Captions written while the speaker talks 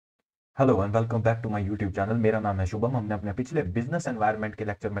Hello and welcome back to my YouTube channel. मेरा नाम है शुभम। हमने अपने पिछले बिजनेस एनवायरनमेंट के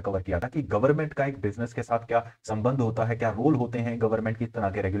लेक्चर में कवर किया था कि गवर्नमेंट का एक बिजनेस के साथ क्या संबंध होता है, क्या रोल होते हैं गवर्नमेंट, किस तरह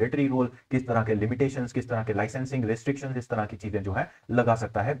के रेगुलेटरी रोल, किस तरह के लिमिटेशंस, किस तरह के लाइसेंसिंग रिस्ट्रिक्शंस, इस तरह की चीजें जो है लगा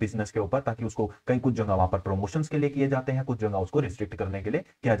सकता है बिजनेस के ऊपर, ताकि उसको कहीं कुछ जगह वहां पर प्रमोशंस के लिए किए जाते हैं, कुछ जगह उसको रिस्ट्रिक्ट करने के लिए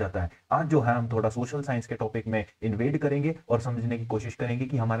किया जाता है। आज जो है हम थोड़ा सोशल साइंस के टॉपिक में इन्वेड करेंगे और समझने की कोशिश करेंगे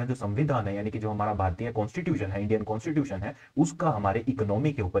कि हमारा जो संविधान है, यानी कि जो हमारा भारतीय कॉन्स्टिट्यूशन है, इंडियन कॉन्स्टिट्यूशन है, उसका हमारे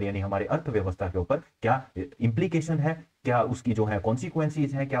इकोनॉमी के ऊपर यानी हमारे अर्थव्यवस्था के ऊपर क्या इंप्लीकेशन है, क्या उसकी जो है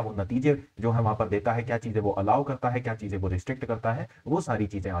कॉन्सिक्वेंसीज है, क्या वो नतीजे जो है वहां पर देता है, क्या चीजें वो अलाउ करता है, क्या चीजें वो रिस्ट्रिक्ट करता है, वो सारी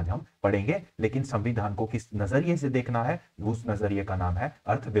चीजें आज हम पढ़ेंगे। लेकिन संविधान को किस नजरिए से देखना है, उस नजरिए का नाम है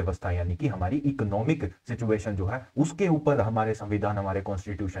अर्थव्यवस्था, यानी कि हमारी इकोनॉमिक सिचुएशन जो है उसके ऊपर हमारे संविधान, हमारे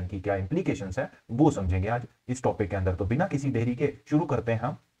कॉन्स्टिट्यूशन की क्या इंप्लीकेशंस है, वो समझेंगे आज इस टॉपिक के अंदर। तो बिना किसी देरी के शुरू करते हैं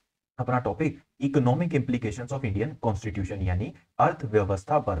हम अपना topic, economic implications of Indian constitution, यानी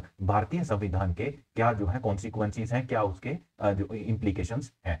अर्थव्यवस्था पर भारतीय संविधान के क्या जो है कॉन्सिक्वेंसीज हैं, क्या उसके जो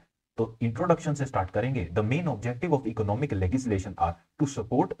इंप्लीकेशंस हैं। तो इंट्रोडक्शन से स्टार्ट करेंगे। The main objective of economic legislation are to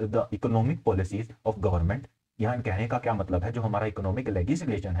support the economic policies of government. यहाँ कहने का क्या मतलब है, जो हमारा इकोनॉमिक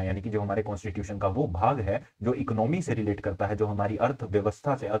लेजिस्लेशन है, यानी कि जो हमारे कॉन्स्टिट्यूशन का वो भाग है जो इकोनॉमी से रिलेट करता है, जो हमारी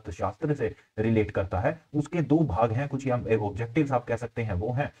अर्थव्यवस्था से, अर्थशास्त्र से रिलेट करता है, उसके दो भाग हैं, कुछ ऑब्जेक्टिव्स आप कह सकते हैं।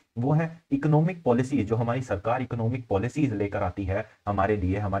 वो है इकोनॉमिक पॉलिसी, जो हमारी सरकार इकोनॉमिक पॉलिसीज लेकर आती है हमारे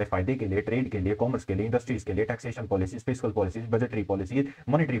लिए, हमारे फायदे के लिए, ट्रेड के लिए, कॉमर्स के लिए, इंडस्ट्रीज के लिए, taxation policies, fiscal policies, budgetary policies,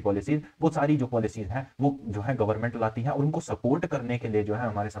 monetary policies, वो सारी जो पॉलिसीज हैं वो जो है गवर्नमेंट लाती है। और उनको सपोर्ट करने के लिए जो है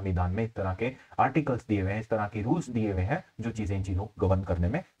हमारे संविधान में इस तरह के आर्टिकल्स दिए हुए हैं, इस तरह के रूल्स दिए हुए हैं, जो चीजें इन चीजों को गवर्न करने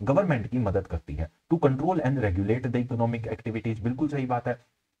में गवर्नमेंट की मदद करती है। To control and regulate the economic activities, बिल्कुल सही बात है।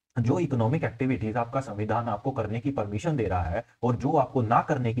 जो इकोनॉमिक एक्टिविटीज आपका संविधान आपको करने की परमिशन दे रहा है और जो आपको ना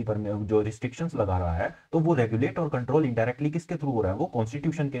करने की जो रिस्ट्रिक्शंस लगा रहा है, तो वो रेगुलेट और कंट्रोल इनडायरेक्टली किसके थ्रू हो रहा है, वो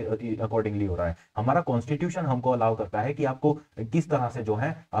कॉन्स्टिट्यूशन के अकॉर्डिंगली हो रहा है। हमारा कॉन्स्टिट्यूशन हमको अलाउ करता है कि आपको किस तरह से जो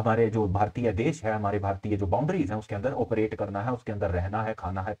है हमारे जो भारतीय देश है, हमारे भारतीय जो बाउंड्रीज है उसके अंदर ऑपरेट करना है, उसके अंदर रहना है,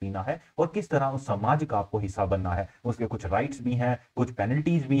 खाना है, पीना है, और किस तरह उस समाज का आपको हिस्सा बनना है। उसके कुछ राइट्स भी हैं, कुछ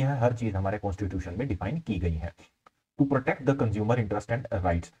पेनल्टीज भी हैं, हर चीज हमारे कॉन्स्टिट्यूशन में डिफाइन की गई है। To protect the consumer interest and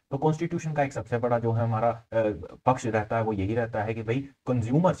rights, तो कॉन्स्टिट्यूशन का एक सबसे बड़ा जो है हमारा पक्ष रहता है, वो यही रहता है कि भाई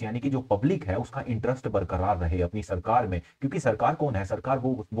कंज्यूमर्स यानी कि जो पब्लिक है उसका इंटरेस्ट बरकरार रहे अपनी सरकार में। क्योंकि सरकार कौन है, सरकार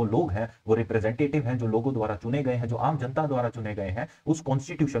वो लोग हैं, वो रिप्रेजेंटेटिव हैं, जो लोगों द्वारा चुने गए हैं, जो आम जनता द्वारा चुने गए हैं। उस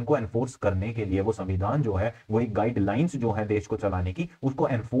कॉन्स्टिट्यूशन को एनफोर्स करने के लिए वो संविधान जो है वो एक गाइडलाइंस जो है देश को चलाने की, उसको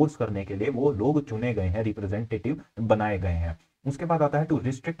एनफोर्स करने के लिए वो लोग चुने गए हैं, रिप्रेजेंटेटिव बनाए गए हैं। उसके बाद आता है to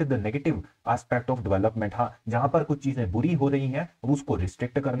restrict the negative aspect of development. हाँ, जहां पर कुछ चीजें बुरी हो रही हैं उसको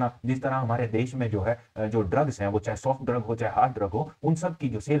रिस्ट्रिक्ट करना। जिस तरह हमारे देश में जो है जो ड्रग्स हैं, वो चाहे सॉफ्ट ड्रग हो चाहे हार्ड ड्रग हो, उन सब की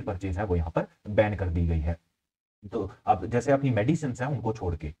जो सेल परचेज है वो यहाँ पर बैन कर दी गई है। तो अब जैसे अपनी मेडिसिन है उनको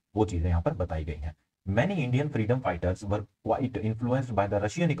छोड़ के वो चीजें यहाँ पर बताई गई हैं। Many Indian freedom fighters were quite influenced by the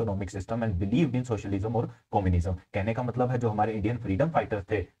Russian economic system and believed in socialism और communism। कहने का मतलब है जो हमारे इंडियन फ्रीडम फाइटर्स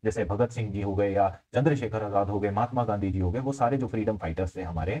थे, जैसे भगत सिंह जी हो गए या चंद्रशेखर आजाद हो गए, महात्मा गांधी जी हो गए, वो सारे जो फ्रीडम फाइटर्स थे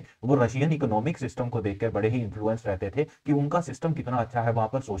हमारे, वो रशियन इकोनॉमिक सिस्टम को देखकर बड़े ही इन्फ्लुएंस रहते थे कि उनका सिस्टम कितना अच्छा है, वहां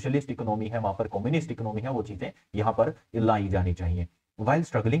पर सोशलिस्ट इकोनॉमी है, वहां पर कम्युनिस्ट इकोनॉमी है, वो चीजें यहाँ पर लाई जानी चाहिए। While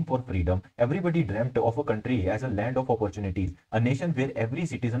struggling for freedom, everybody dreamt of a country as a land of opportunities, a nation where every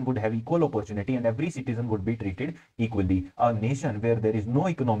citizen would have equal opportunity and every citizen would be treated equally, a nation where there is no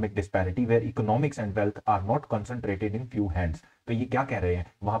economic disparity, where economics and wealth are not concentrated in few hands। तो ये क्या कह रहे हैं,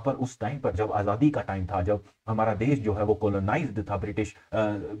 वहां पर उस time पर जब आजादी का टाइम था, जब हमारा देश जो है वो कॉलोनाइज्ड था ब्रिटिश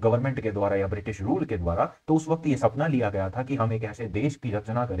गवर्नमेंट के द्वारा या ब्रिटिश रूल के द्वारा, तो उस वक्त ये सपना लिया गया था कि हम एक ऐसे देश की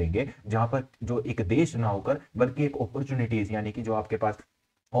रचना करेंगे जहां पर जो एक देश ना होकर बल्कि एक अपॉर्चुनिटीज, यानी कि जो आपके पास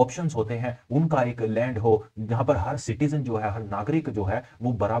ऑप्शंस होते हैं, उनका एक लैंड हो, जहां पर हर सिटीजन जो है, हर नागरिक जो है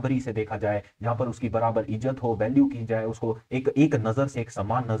वो बराबरी से देखा जाए, जहां पर उसकी बराबर इज्जत हो, वैल्यू की जाए, उसको एक एक नजर से, एक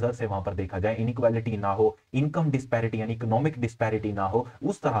समान नजर से वहां पर देखा जाए, इनइक्वालिटी ना हो, इनकम डिस्पैरिटी यानी इकोनॉमिक डिस्पैरिटी ना हो,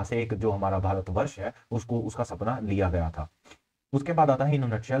 उस तरह से एक जो हमारा भारतवर्ष है उसको, उसका सपना लिया गया था। उसके बाद आता है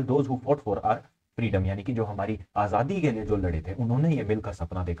in nutshell those who fought for our freedom, यानी कि जो हमारी आजादी के लिए जो लड़े थे, उन्होंने ये मिलकर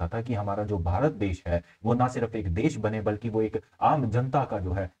सपना देखा था कि हमारा जो भारत देश है वो ना सिर्फ एक देश बने, बल्कि वो एक आम जनता का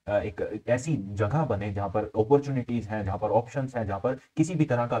जो है एक ऐसी जगह बने जहां पर अपॉर्चुनिटीज हैं, जहां पर ऑप्शंस हैं, जहां पर किसी भी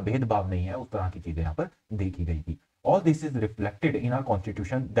तरह का भेदभाव नहीं है। उस तरह की चीजें यहाँ पर देखी गई थी। All this is reflected in our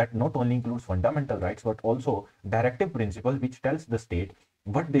constitution that not only includes fundamental rights but also directive principle which tells the state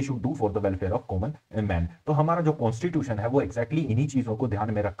what they should do for the welfare of common man. तो हमारा जो constitution है वो exactly इन्हीं चीजों को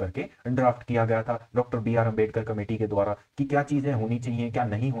ध्यान में रख करके ड्राफ्ट किया गया था doctor B are Ambedkar committee के द्वारा, कि क्या चीजें होनी चाहिए, क्या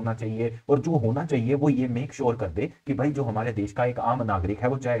नहीं होना चाहिए, और जो होना चाहिए वो ये मेक श्योर कर दे कि भाई जो हमारे देश का एक आम नागरिक है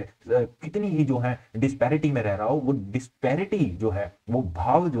वो चाहे कितनी ही जो है डिस्पैरिटी में रह रहा हो, वो डिस्पैरिटी जो है, वो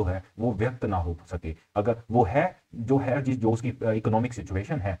भाव जो है वो व्यक्त ना हो सके। अगर वो है जो है, जिस जो उसकी इकोनॉमिक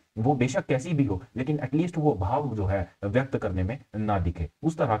सिचुएशन है वो बेशक कैसी भी हो, लेकिन एटलीस्ट वो भाव जो है व्यक्त करने में ना दिखे,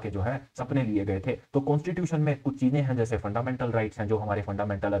 उस तरह के जो है सपने लिए गए थे। तो कॉन्स्टिट्यूशन में कुछ चीजें हैं जैसे फंडामेंटल राइट्स हैं, जो हमारे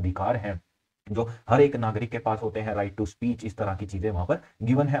फंडामेंटल अधिकार हैं जो हर एक नागरिक के पास होते हैं, राइट टू स्पीच, इस तरह की चीजें वहां पर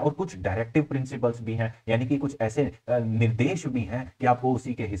गिवन है। और कुछ डायरेक्टिव प्रिंसिपल्स भी हैं, यानी कि कुछ ऐसे निर्देश भी हैं कि आपको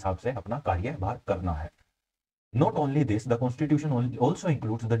उसी के हिसाब से अपना कार्यभार करना है। Not only this, the constitution also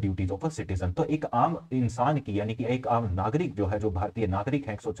includes the duties of a citizen. तो एक आम इंसान की, यानी कि एक आम नागरिक जो है, जो भारतीय नागरिक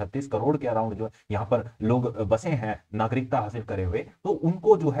है, 136 करोड़ के अराउंड जो यहाँ पर लोग बसे हैं नागरिकता हासिल करे हुए, तो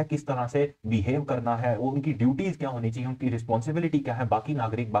उनको जो है किस तरह से बिहेव करना है, वो उनकी ड्यूटीज क्या होनी चाहिए, उनकी रिस्पॉन्सिबिलिटी क्या है बाकी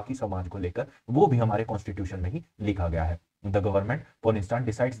नागरिक, बाकी समाज को लेकर, वो भी हमारे कॉन्स्टिट्यूशन में ही लिखा गया है। The government, for instance,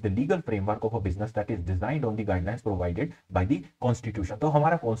 decides the legal framework of a business that is designed on the guidelines provided by the constitution। तो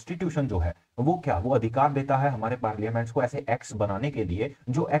हमारा कॉन्स्टिट्यूशन जो है वो क्या, वो अधिकार देता है हमारे पार्लियामेंट्स को ऐसे एक्ट्स बनाने के लिए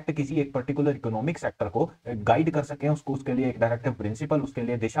जो एक्ट किसी एक पर्टिकुलर इकोनॉमिक सेक्टर को गाइड कर सके, उसको, उसके लिए एक डायरेक्टिव प्रिंसिपल, उसके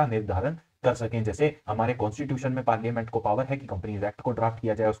लिए दिशा निर्धारण कर सकें। जैसे हमारे कॉन्स्टिट्यूशन में पार्लियामेंट को पावर है कि कंपनीज एक्ट को ड्राफ्ट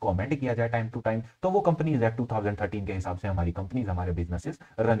किया जाए, उसको अमेंड किया जाए टाइम टू टाइम, तो वो कंपनीज एक्ट 2013 के हिसाब से हमारी कंपनीज, हमारे बिजनेसेस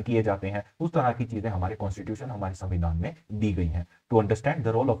रन किए जाते हैं। उस तरह की चीजें हमारे कॉन्स्टिट्यूशन, हमारे संविधान में दी गई हैं। To understand the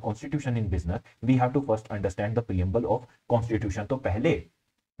role of constitution in business we have to first understand the preamble of constitution. तो पहले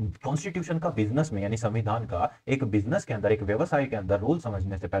कॉन्स्टिट्यूशन का बिजनेस में, यानी संविधान का एक बिजनेस के अंदर, एक व्यवसाय के अंदर रोल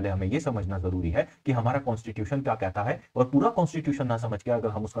समझने से पहले हमें यह समझना जरूरी है कि हमारा कॉन्स्टिट्यूशन क्या कहता है। और पूरा कॉन्स्टिट्यूशन ना समझ के अगर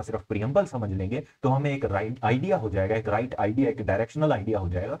हम उसका सिर्फ प्रीएम्बल समझ लेंगे तो हमें एक राइट आइडिया हो जाएगा, एक राइट आइडिया, एक डायरेक्शनल आइडिया हो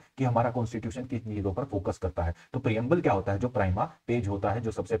जाएगा कि हमारा कॉन्स्टिट्यूशन किस चीजों पर फोकस करता है। तो प्रीएम्बल क्या होता है, जो प्राइमा पेज होता है,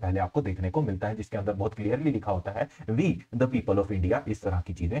 जो सबसे पहले आपको देखने को मिलता है, जिसके अंदर बहुत क्लियरली लिखा होता है we the people of India, इस तरह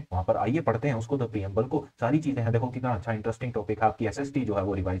की चीजें वहां पर। आइए पढ़ते हैं उसको, द प्रीएम्बल को। सारी चीजें हैं, देखो कितना अच्छा इंटरेस्टिंग टॉपिक है, आपकी एसएसटी जो है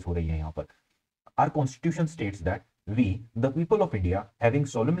वो रिवाइज हो रही है यहाँ पर। Our constitution states that we, the people of India, having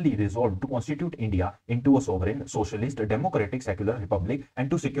solemnly resolved to constitute India into a sovereign, socialist, democratic, secular republic and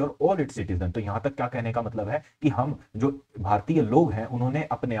to secure all its citizens। तो यहां तक क्या कहने का मतलब है कि हम जो भारतीय लोग हैं उन्होंने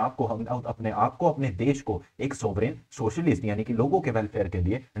अपने आप को, अपने देश को एक सोवरेन, सोशलिस्ट यानी कि लोगों के वेलफेयर के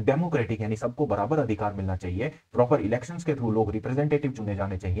लिए, डेमोक्रेटिक यानी सबको बराबर अधिकार मिलना चाहिए, प्रॉपर इलेक्शंस के थ्रू लोग रिप्रेजेंटेटिव चुने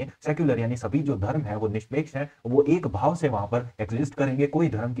जाने चाहिए, सेक्युलर यानी सभी जो धर्म है वो निष्पेक्ष है, वो एक भाव से वहां पर एग्जिस्ट करेंगे, कोई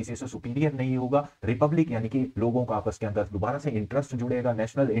धर्म किसी से सुपीरियर नहीं होगा, रिपब्लिक यानी कि लोगों आपस के अंदर दोबारा से इंटरेस्ट जुड़ेगा,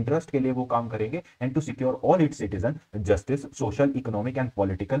 नेशनल इंटरेस्ट के लिए वो काम करेंगे, and to secure all it's citizen justice, social, economic and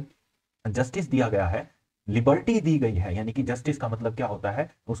political justice दिया गया है, लिबर्टी दी गई है। यानी कि जस्टिस का मतलब क्या होता है,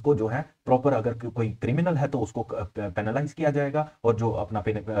 उसको जो है प्रॉपर, अगर कोई क्रिमिनल है तो उसको पेनलाइज किया जाएगा, और जो अपना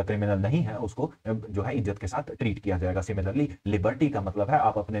क्रिमिनल नहीं है उसको जो है इज्जत के साथ ट्रीट किया जाएगा। सिमिलरली लिबर्टी का मतलब है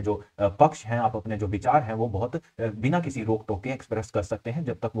आप अपने जो पक्ष हैं, आप अपने जो विचार हैं वो बहुत बिना किसी रोक टोक के एक्सप्रेस कर सकते हैं,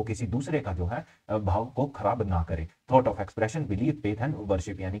 जब तक वो किसी दूसरे का जो है भाव को खराब ना करे। Thought of expression, belief, faith and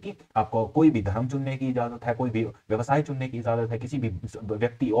worship, यानी कि आपको कोई भी धर्म चुनने की इजाजत है, कोई भी व्यवसाय चुनने की इजाजत है, किसी भी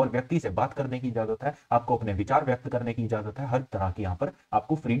व्यक्ति और व्यक्ति से बात करने की इजाजत है, आपको अपने विचार व्यक्त करने की इजाजत है, हर तरह की यहाँ पर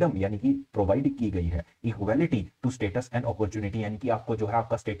आपको फ्रीडम यानी कि प्रोवाइड की गई है। Equality to status and opportunity, यानी कि आपको जो है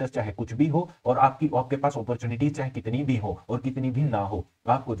आपका स्टेटस चाहे कुछ भी हो और आपके पास अपॉर्चुनिटी चाहे कितनी भी हो और कितनी भी ना हो,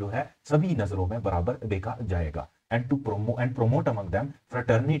 आपको जो है सभी नजरों में बराबर देखा जाएगा। and to promote among them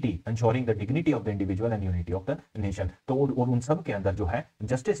fraternity, ensuring the dignity of the individual and unity of the nation। तो और उन सब के अंदर जो है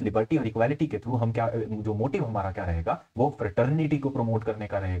जस्टिस, लिबर्टी और इक्वालिटी के थ्रू हम क्या, जो मोटिव हमारा क्या रहेगा, वो फ्रेटर्निटी को प्रमोट करने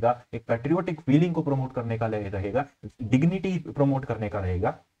का रहेगा, एक पैट्रियोटिक फीलिंग को प्रमोट करने का रहेगा, डिग्निटी प्रमोट करने का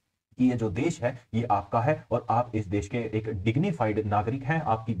रहेगा कि ये जो देश है ये आपका है और आप इस देश के एक डिग्निफाइड नागरिक हैं,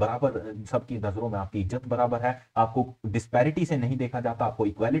 आपकी बराबर, सबकी नजरों में आपकी इज्जत बराबर है, आपको डिस्पैरिटी से नहीं देखा जाता, आपको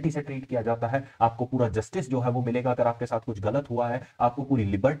इक्वालिटी से ट्रीट किया जाता है, आपको पूरा जस्टिस जो है वो मिलेगा अगर आपके साथ कुछ गलत हुआ है, आपको पूरी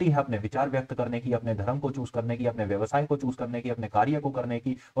लिबर्टी है अपने विचार व्यक्त करने की, अपने धर्म को चूज करने की, अपने व्यवसाय को चूज करने की, अपने कार्य को करने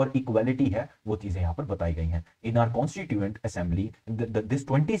की, और इक्वालिटी है, वो चीजें यहाँ पर बताई गई हैं। इन our constituent assembly this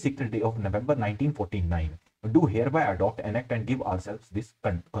 26th day of November 1949 do hereby adopt an act and give ourselves this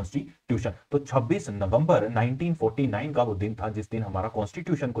constitution। तो 26 नवंबर 1949 का वो दिन था जिस दिन हमारा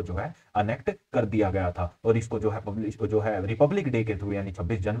कॉन्स्टिट्यूशन को जो है अनेक्ट कर दिया गया था, और इसको जो है रिपब्लिक डे के थ्रू यानी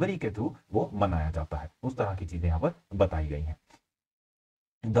 26 जनवरी के थ्रू वो मनाया जाता है। उस तरह की चीजें यहाँ पर बताई गई हैं।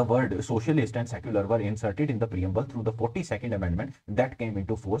 The word socialist and secular were inserted in the preamble through the 42nd amendment that came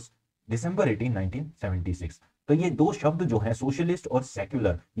into force December 18, 1976। तो ये दो शब्द जो हैं सोशलिस्ट और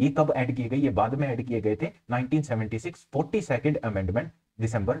सेक्युलर, ये कब ऐड किए गए, ये बाद में ऐड किए गए थे 1976 42nd अमेंडमेंट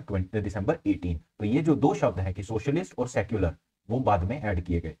दिसंबर 18। तो ये जो दो शब्द हैं कि सोशलिस्ट और सेक्युलर, वो बाद में ऐड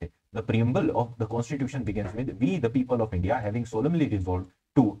किए गए थे। The preamble of the constitution begins with we the people of India having सोlemnly resolved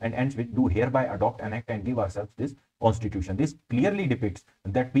to and ends with do hereby adopt an act and give ourselves this constitution. This clearly depicts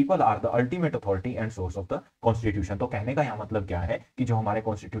that people are the ultimate authority and source of the constitution. तो कहने का यहाँ मतलब क्या है कि जो हमारे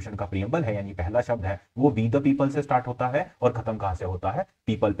कॉन्स्टिट्यूशन का प्रीएम्बल है यानी पहला शब्द है वो वी द पीपल से स्टार्ट होता है और खत्म कहां से होता है,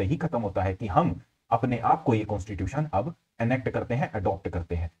 पीपल पे ही खत्म होता है, कि हम अपने आप को ये कॉन्स्टिट्यूशन अब एनेक्ट करते हैं, अडॉप्ट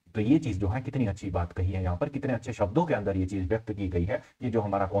करते हैं। तो ये चीज जो है कितनी अच्छी बात कही है यहाँ पर, कितने अच्छे शब्दों के अंदर ये चीज व्यक्त की गई है कि जो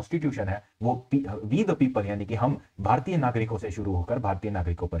हमारा कॉन्स्टिट्यूशन है वो वी द पीपल यानी कि हम भारतीय नागरिकों से शुरू होकर भारतीय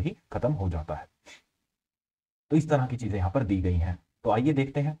नागरिकों पर ही खत्म हो जाता है। तो इस तरह की चीजें यहाँ पर दी गई हैं। तो आइए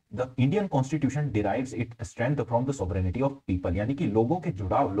देखते हैं, the Indian constitution derives it strength from the sovereignty of people, यानी कि लोगों के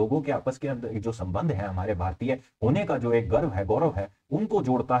जुड़ाव, लोगों के आपस के अंदर जो संबंध है, हमारे भारतीय होने का जो एक गर्व है, गौरव है, उनको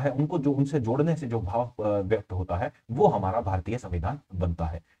जोड़ता है, उनको जो उनसे जोड़ने से जो भाव व्यक्त होता है वो हमारा भारतीय संविधान बनता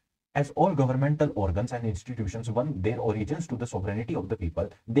है। As all governmental organs and institutions won their origins to the sovereignty of the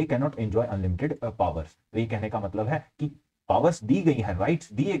people, they cannot enjoy unlimited powers. तो ये कहने का मतलब है कि पावर्स दी गई है,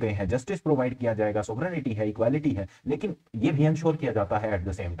 राइट्स दिए गए हैं, जस्टिस प्रोवाइड किया जाएगा, सोवरेनिटी है, इक्वालिटी है, लेकिन ये भी इंश्योर किया जाता है एट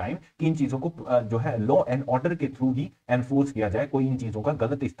द सेम टाइम कि इन चीजों को जो है लॉ एंड ऑर्डर के थ्रू ही एनफोर्स किया जाए, कोई इन चीजों का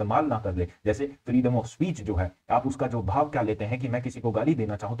गलत इस्तेमाल ना कर ले। जैसे फ्रीडम ऑफ स्पीच जो है, आप उसका जो भाव क्या लेते हैं कि मैं किसी को गाली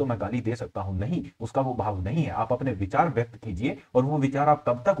देना चाहूं तो मैं गाली दे सकता हूं, नहीं, उसका वो भाव नहीं है। आप अपने विचार व्यक्त कीजिए और वो विचार आप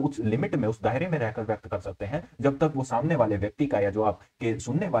तब तक उस लिमिट में, उस दायरे में रहकर व्यक्त कर सकते हैं जब तक वो सामने वाले व्यक्ति का या जो आपके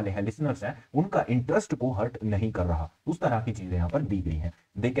सुनने वाले हैं, लिसनर्स हैं, उनका इंटरेस्ट को हर्ट नहीं कर रहा। उस तरह की चीजें यहाँ पर दी गई हैं।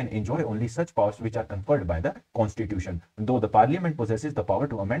 They can enjoy only such powers which are conferred by the Constitution. Though the Parliament possesses the power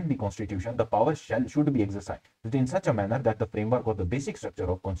to amend the Constitution, the power should be exercised in such a manner that the framework or the basic structure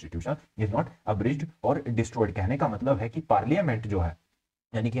of Constitution is not abridged or destroyed. कहने का मतलब है कि parliament जो है,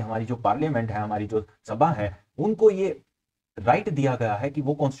 यानी कि हमारी जो पार्लियामेंट है, हमारी जो सभा है, उनको ये राइट दिया गया है कि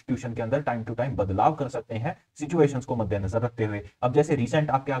वो कॉन्स्टिट्यूशन के अंदर टाइम टू टाइम बदलाव कर सकते हैं, सिचुएशंस को मद्देनजर रखते हुए। अब जैसे रिसेंट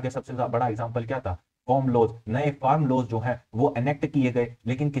आपके आगे सबसे बड़ा एग्जांपल क्या था, फार्म लॉज, नए फार्म लॉज जो है वो एनेक्ट किए गए,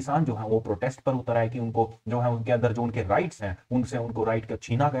 लेकिन किसान जो है वो प्रोटेस्ट पर उतर आए कि उनको जो है उनके अंदर जो उनके राइट्स हैं उनसे उनको राइट का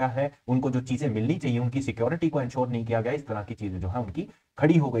छीना गया है, उनको जो चीजें मिलनी चाहिए, उनकी सिक्योरिटी को इंश्योर नहीं किया गया, इस तरह की चीजें जो है उनकी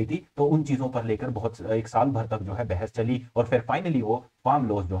खड़ी हो गई थी। तो उन चीजों पर लेकर बहुत एक साल भर तक जो है बहस चली और फिर फाइनली वो फार्म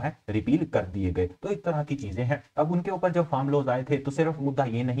लॉज जो है रिपील कर दिए गए। तो इस तरह की चीजें हैं। अब उनके ऊपर जब फार्म लॉज आए थे तो सिर्फ मुद्दा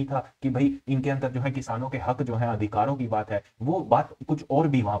ये नहीं था कि भाई इनके अंदर जो है किसानों के हक जो है, अधिकारों की बात है, वो बात कुछ और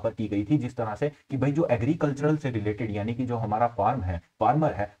भी वहां पर की गई थी, जिस तरह से कि भाई जो एग्रीकल्चरल से रिलेटेड यानी कि जो हमारा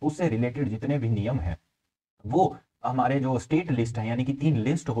फार्मर है उससे रिलेटेड जितने भी नियम है वो हमारे जो स्टेट लिस्ट है, यानी कि 3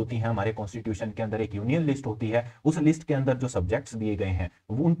 लिस्ट होती है हमारे कॉन्स्टिट्यूशन के अंदर, एक यूनियन लिस्ट होती है, उस लिस्ट के अंदर जो सब्जेक्ट्स दिए गए हैं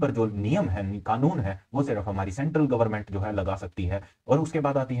वो उन पर जो नियम है, कानून है, वो सिर्फ हमारी सेंट्रल गवर्नमेंट जो है लगा सकती है। और उसके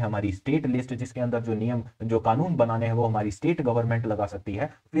बाद आती है हमारी स्टेट लिस्ट, जिसके अंदर जो नियम, जो कानून बनाने हैं वो हमारी स्टेट गवर्नमेंट लगा सकती है।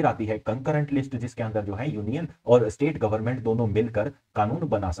 फिर आती है कंकरेंट लिस्ट, जिसके अंदर जो है यूनियन और स्टेट गवर्नमेंट दोनों मिलकर कानून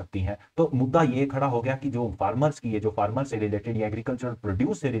बना सकती हैं। तो मुद्दा ये खड़ा हो गया कि जो फार्मर्स की, जो फार्मर से रिलेटेड या एग्रीकल्चर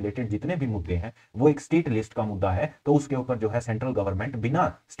प्रोड्यूस से रिलेटेड जितने भी मुद्दे हैं वो एक स्टेट लिस्ट का मुद्दा है, तो उसके ऊपर जो है सेंट्रल गवर्नमेंट बिना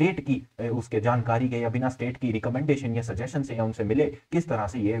स्टेट की उसके जानकारी के या बिना स्टेट की रिकमेंडेशन या सजेशन से या उनसे मिले किस तरह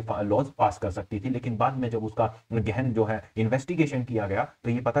से ये लॉज पास कर सकती थी। लेकिन बाद में जब उसका गहन जो है इन्वेस्टिगेशन किया गया तो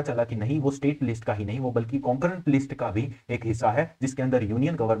ये पता चला कि नहीं, वो स्टेट लिस्ट का ही नहीं, वो बल्कि कॉन्करेंट लिस्ट का भी एक हिस्सा है, जिसके अंदर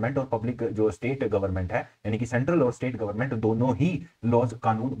यूनियन गवर्नमेंट और पब्लिक जो स्टेट गवर्नमेंट है, यानी कि सेंट्रल और स्टेट गवर्नमेंट दोनों ही लॉज,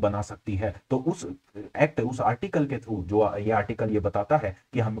 कानून बना सकती है। तो उस एक्ट, उस आर्टिकल के थ्रू, जो ये आर्टिकल ये बताता है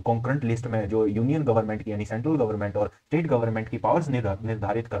कि हम कॉन्करेंट लिस्ट में जो यूनियन गवर्नमेंट की यानी सेंट्रल गवर्नमेंट और स्टेट गवर्नमेंट की पावर्स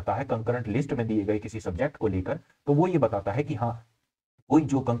निर्धारित करता है कंकरेंट लिस्ट में दिए गए किसी सब्जेक्ट को लेकर, तो वो ये बताता है कि हाँ, कोई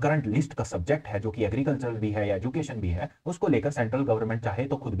जो कंकरेंट लिस्ट का सब्जेक्ट है जो कि एग्रीकल्चर भी है या एजुकेशन भी है, उसको लेकर सेंट्रल गवर्नमेंट चाहे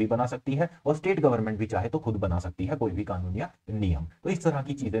तो खुद भी बना सकती है और स्टेट गवर्नमेंट भी चाहे तो खुद बना सकती है कोई भी कानून या नियम। तो इस तरह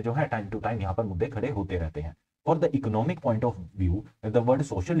की चीजें जो है टाइम टू टाइम यहाँ पर मुद्दे खड़े होते रहते हैं। For the economic point of view, the word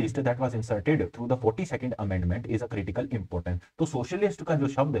socialist that was inserted through the 42nd amendment is a critical importance. तो socialist का जो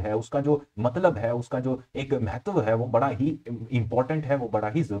शब्द है, उसका जो मतलब है, उसका जो एक महत्व है, वो बड़ा ही important है, वो बड़ा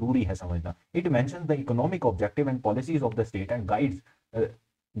ही जरूरी है समझना। It mentions the economic objective and policies of the state and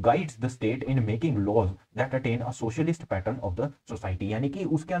guides the state in making laws that attain a socialist pattern of the society। यानी कि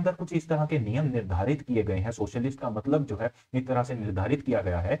उसके अंदर कुछ इस तरह के नियम निर्धारित किए गए हैं। सोशलिस्ट का मतलब जो है इस तरह से निर्धारित किया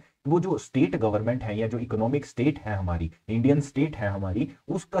गया है, वो जो स्टेट गवर्नमेंट है या जो इकोनॉमिक स्टेट है हमारी, इंडियन स्टेट है हमारी,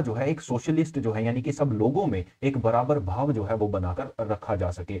 उसका जो है एक सोशलिस्ट जो है, यानी कि सब लोगों में एक बराबर भाव जो है वो बनाकर रखा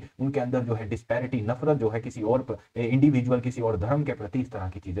जा सके। उनके अंदर जो है डिस्पैरिटी, नफरत जो है किसी और इंडिविजुअल, किसी और धर्म के प्रति, इस तरह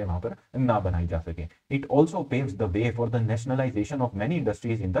की चीजें वहां पर ना बनाई जा सके। It also paves the way for the nationalisation of many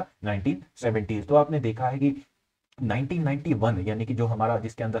industries in the 1970s। तो आपने देखा है कि 1991 यानी कि जो हमारा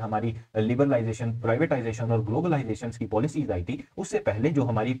जिसके अंदर हमारी लिबरलाइजेशन, प्राइवेटाइजेशन और ग्लोबलाइजेशन की पॉलिसीज आई थी, उससे पहले जो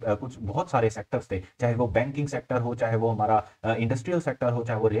हमारी कुछ बहुत सारे सेक्टर्स थे, चाहे वो बैंकिंग सेक्टर हो, चाहे वो हमारा इंडस्ट्रियल सेक्टर हो,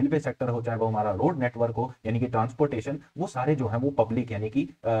 चाहे वो रेलवे सेक्टर हो, चाहे वो हमारा रोड नेटवर्क हो यानी कि ट्रांसपोर्टेशन, वो सारे जो है वो पब्लिक यानी कि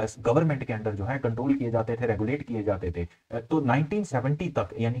गवर्नमेंट के अंडर जो है कंट्रोल किए जाते थे, रेगुलेट किए जाते थे। तो 1970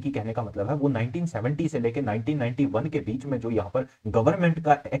 तक यानी कि कहने का मतलब है वो 1970 से लेकर 1991 के बीच में जो यहाँ पर गवर्नमेंट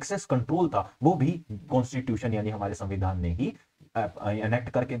का एक्सेस कंट्रोल था, वो भी कॉन्स्टिट्यूशन यानी हमारे संविधान ने ही एनेक्ट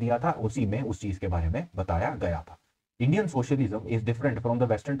करके दिया था, उसी में उस चीज के बारे में बताया गया था। Indian socialism is different from the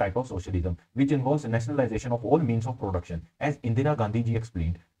Western type of socialism, which involves nationalization of all means of production. As Indira Gandhi ji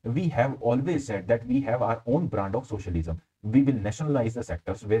explained, we have always said that we have our own brand of socialism. We will nationalize the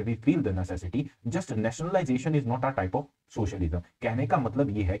sectors where we feel the necessity. Just nationalization is not a type of socialism. कहने का मतलब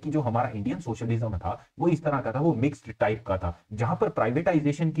ये है कि जो हमारा Indian socialism था वो इस तरह का था, वो मिक्स्ड टाइप का था। जहां पर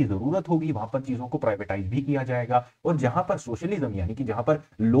प्राइवेटाइजेशन की जरूरत होगी वहां पर चीजों को प्राइवेटाइज भी किया जाएगा, और जहां पर सोशलिज्म यानी कि जहां पर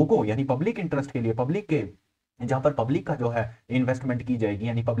लोगों यानी पब्लिक इंटरेस्ट के लिए, पब्लिक के जहां पर पब्लिक का जो है इन्वेस्टमेंट की जाएगी,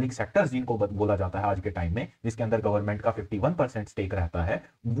 यानी पब्लिक सेक्टर्स जिनको बोला जाता है आज के टाइम में, जिसके अंदर गवर्नमेंट का 51% स्टेक रहता है,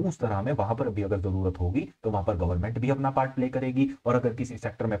 वो उस तरह में वहां पर भी अगर जरूरत होगी तो वहां पर गवर्नमेंट भी अपना पार्ट प्ले करेगी, और अगर किसी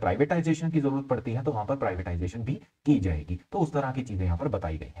सेक्टर में प्राइवेटाइजेशन की जरूरत पड़ती है तो वहां पर प्राइवेटाइजेशन भी की जाएगी। तो उस तरह की चीजें यहाँ पर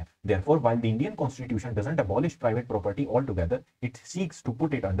बताई गई हैं। Therefore, while the Indian Constitution doesn't abolish private property altogether, it seeks to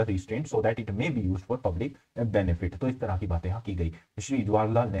put it under restraint so that it may be used for public benefit। तो इस तरह की बातें यहाँ की गई। Shri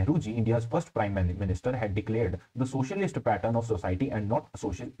Jawaharlal Nehru ji, India's first prime minister, had declared the socialist pattern of society and not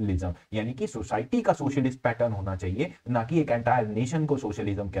socialism, यानी कि सोसाइटी का सोशलिस्ट पैटर्न होना चाहिए, ना कि एक एंटायर नेशन को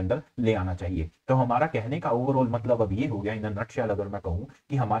सोशलिज्म के अंदर ले आना चाहिए। तो हमारा कहने का ओवरऑल मतलब अब ये हो गया इन नटशेल, अगर मैं कहूं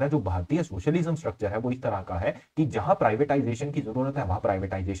कि हमारा जो भारतीय सोशलिज्म स्ट्रक्चर है वो इस तरह का है कि जहां प्राइवेटाइजेशन की जरूरत है वहां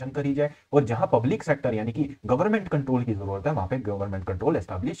प्राइवेटाइजेशन करी जाए, और जहां पब्लिक सेक्टर यानी कि गवर्नमेंट कंट्रोल की जरूरत है वहां पे गवर्नमेंट कंट्रोल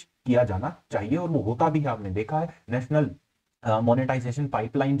एस्टैब्लिश किया जाना चाहिए, और वो होता भी है। आपने देखा है नेशनल मोनेटाइजेशन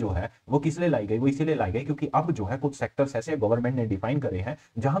पाइपलाइन जो है वो किस लिए लाई गई, वो इसीलिए लाई गई क्योंकि अब जो है कुछ सेक्टर्स ऐसे गवर्नमेंट ने डिफाइन करे हैं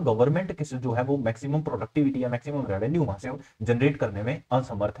जहां गवर्नमेंट किस जो है वो मैक्सिमम प्रोडक्टिविटी या मैक्सिमम रेवेन्यू वहां से जनरेट करने में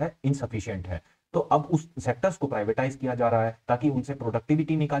असमर्थ है, इनसफिशिएंट है। तो अब उस सेक्टर्स को प्राइवेटाइज किया जा रहा है ताकि उनसे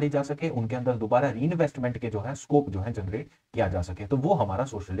प्रोडक्टिविटी निकाली जा सके, उनके अंदर दोबारा री इन्वेस्टमेंट के जो है स्कोप जो है जनरेट किया जा सके, तो वो हमारा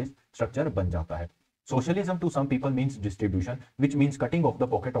सोशलिस्ट स्ट्रक्चर बन जाता है। Socialism to some people means distribution, which means cutting off the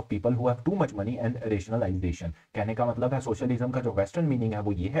pocket of people who have too much money and rationalization। कहने का मतलब है सोशलिज्म का जो वेस्टर्न मीनिंग है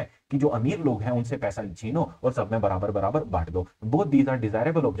वो ये है कि जो अमीर लोग हैं उनसे पैसा छीनो और सब में बराबर बराबर बांट दो। Both these are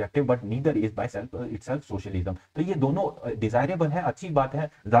desirable objective but neither is by self itself socialism. तो ये दोनों डिजायरेबल है, अच्छी बात है,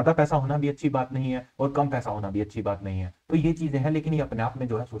 ज्यादा पैसा होना भी अच्छी बात नहीं है और कम पैसा होना भी अच्छी बात नहीं है, तो ये चीजें हैं, लेकिन ये अपने आप में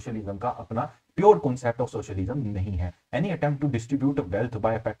जो है सोशलिज्म का अपना प्योर कॉन्सेप्ट ऑफ सोशलिज्म नहीं है। Any attempt to distribute wealth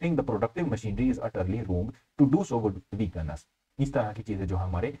bye affecting the productive machinery is utterly wrong, to do so would weaken अस। इस तरह की चीजें जो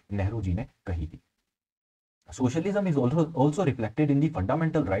हमारे नेहरू जी ने कही थी। Socialism is also reflected in the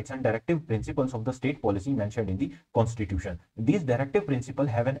fundamental rights and directive principles of the state policy mentioned in the Constitution. These directive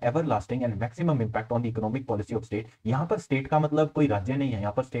principles have an everlasting and maximum impact on the economic policy of state। यहाँ पर state का मतलब कोई राज्य नहीं है,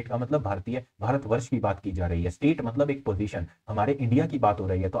 यहाँ पर state का मतलब भारतवर्ष की बात की जा रही है। state मतलब एक पोजीशन, हमारे इंडिया की बात हो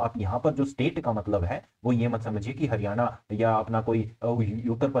रही है। तो आप यहाँ पर जो state का मतलब है वो ये मत समझिए कि हरियाणा या अपना कोई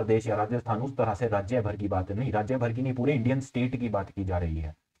उत्तर प्रदेश या राजस्थान उस तरह से राज्य भर की बात नहीं, राज्य भर की नहीं, पूरे इंडियन स्टेट की बात की जा रही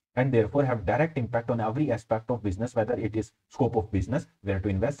है। And therefore have direct impact on every aspect of business, whether it is scope of business, where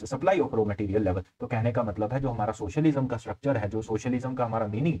to invest, supply of raw material level। तो कहने का मतलब है जो हमारा सोशलिज्म का स्ट्रक्चर है, जो सोशलिज्म का हमारा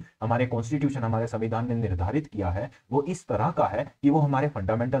मीनिंग हमारे कॉन्स्टिट्यूशन, हमारे संविधान ने निर्धारित किया है, वो इस तरह का है कि वो हमारे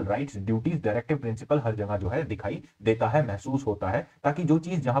fundamental rights, duties, directive principle हर जगह जो है दिखाई देता है, महसूस होता है, ताकि जो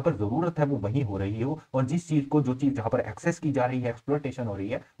चीज जहां पर जरूरत है वो वही हो रही हो, और जिस चीज को जो चीज जहां पर एक्सेस की जा रही है, एक्सप्लॉयटेशन हो रही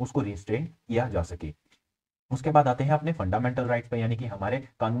है, उसको रिस्ट्रेन किया जा सके। उसके बाद आते हैं अपने फंडामेंटल राइट्स पे, यानी कि हमारे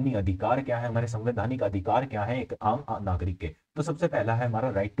कानूनी अधिकार क्या है, हमारे संवैधानिक अधिकार क्या है एक आम नागरिक के। तो सबसे पहला है हमारा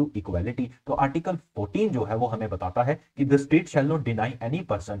राइट टू इक्वालिटी। तो आर्टिकल 14 जो है वो हमें बताता है कि the state shall not deny any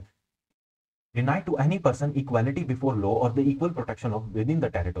person to any person equality before law or the equal protection of within the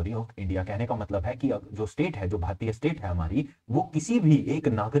territory of India। कहने का मतलब है कि जो स्टेट है, जो भारतीय स्टेट है हमारी, वो किसी भी एक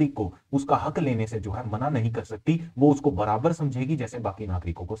नागरिक को उसका हक लेने से जो है मना नहीं कर सकती, वो उसको बराबर समझेगी जैसे बाकी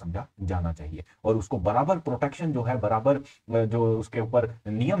नागरिकों को समझा जाना चाहिए, और उसको बराबर प्रोटेक्शन जो है, बराबर जो उसके ऊपर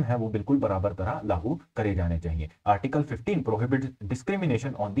नियम है वो बिल्कुल बराबर तरह लागू करे जाने चाहिए। Article 15 prohibit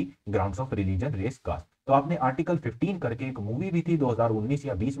discrimination on the grounds of religion, race, cast. तो आपने आर्टिकल 15 करके एक मूवी भी थी 2019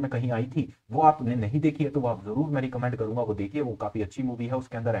 या 20 में कहीं आई थी, वो आपने नहीं देखी है तो आप जरूर मैं रिकमेंड करूंगा वो देखिए, वो काफी अच्छी मूवी है।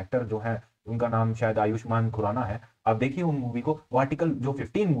 उसके अंदर एक्टर जो है उनका नाम शायद आयुष्मान खुराना है, आप देखिए उन मूवी को। वो आर्टिकल जो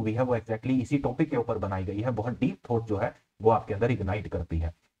 15 मूवी है वो एक्जैक्टली इसी टॉपिक के ऊपर बनाई गई है, बहुत डीप थॉट जो है वो आपके अंदर इग्नाइट करती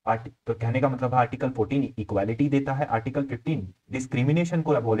है। तो कहने का मतलब है आर्टिकल 14 इक्वालिटी देता है, आर्टिकल 15 डिस्क्रिमिनेशन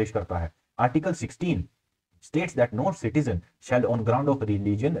को एबॉलिश करता है, article 16 states that no citizen shall on ground of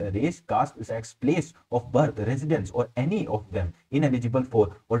religion, race, caste, sex, place of birth, residence or any of them ineligible for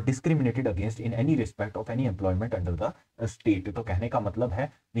or discriminated against in any respect of any employment under the state। तो कहने का मतलब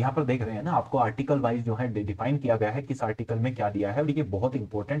है, यहाँ पर देख रहे हैं ना, आपको आर्टिकल वाइज जो है डिफाइन किया गया है किस आर्टिकल में क्या दिया है, और ये बहुत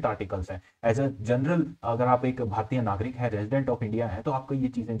इंपॉर्टेंट आर्टिकल्स हैं। एज अ जनरल अगर आप एक भारतीय नागरिक है, रेजिडेंट ऑफ इंडिया है, तो आपको ये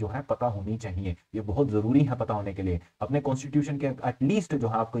चीजें जो है पता होनी चाहिए, ये बहुत जरूरी है पता होने के लिए। अपने कॉन्स्टिट्यूशन के एटलीस्ट जो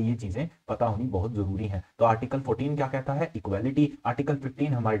है आपको ये चीजें पता होनी बहुत जरूरी है। तो आर्टिकल 14 क्या कहता है, इक्वालिटी। आर्टिकल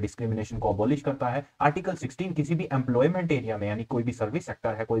 15 हमारे डिस्क्रिमिनेशन को अबॉलिश करता है। आर्टिकल 16 किसी भी एम्प्लॉयमेंट एरिया में, यानी कोई भी सर्विस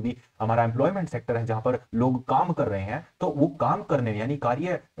सेक्टर है, कोई भी हमारा एम्प्लॉयमेंट सेक्टर है जहां पर लोग काम कर रहे हैं, तो वो काम करने यानी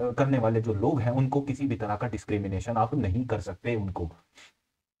कार्य करने वाले जो लोग हैं उनको किसी भी तरह का डिस्क्रिमिनेशन आप नहीं कर सकते उनको।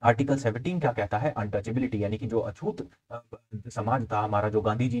 आर्टिकल 17 क्या कहता है, अनटचेबिलिटी, यानी कि जो अछूत समाज था हमारा, जो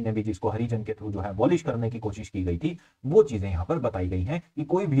गांधी जी ने भी जिसको हरिजन के थ्रू जो है अबॉलिश करने की कोशिश की गई थी, वो चीजें यहाँ पर बताई गई हैं कि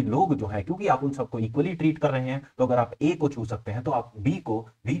कोई भी लोग जो है, क्योंकि आप उन सबको इक्वली ट्रीट कर रहे हैं, तो अगर आप ए को छू सकते हैं तो आप बी को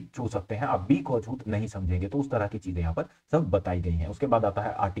भी छू सकते हैं, आप बी को अछूत नहीं समझेंगे। तो उस तरह की चीजें यहाँ पर सब बताई गई हैं। उसके बाद आता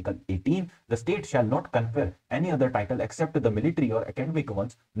है article 18, the state shall not confer any other title accept the military और academic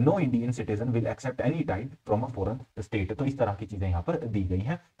once, no Indian citizen will accept any title from a foreign state. तो इस तरह की चीजें यहाँ पर दी गई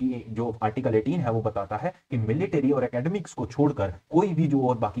हैं कि जो आर्टिकल 18 है वो बताता है कि मिलिट्री और एकेडमिक्स को छोड़कर कोई भी जो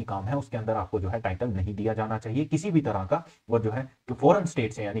और बाकी काम है उसके अंदर आपको जो है टाइटल नहीं दिया जाना चाहिए किसी भी तरह का। और जो है कि फॉरेन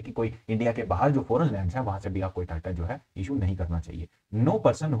स्टेट से, यानी कि कोई इंडिया के बाहर जो फॉरेन लैंड्स है वहां से भी आप कोई टाइटल जो है इशू नहीं करना चाहिए। No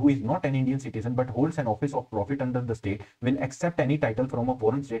person who is not an Indian citizen but holds an office of profit under the state will accept any title from a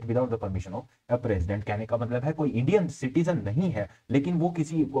foreign state without the permission of a president. कहने का मतलब है कोई Indian citizen नहीं है लेकिन वो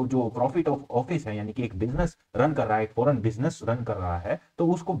किसी जो प्रॉफिट ऑफ ऑफिस है, यानी कि एक बिजनेस रन कर रहा है, एक फॉरेन बिजनेस रन कर रहा है, तो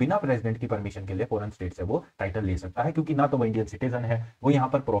उसको बिना प्रेसिडेंट की परमिशन के लिए फॉरेन स्टेट से वो टाइटल ले सकता है, क्योंकि ना तो वो इंडियन सिटीजन है, वो यहाँ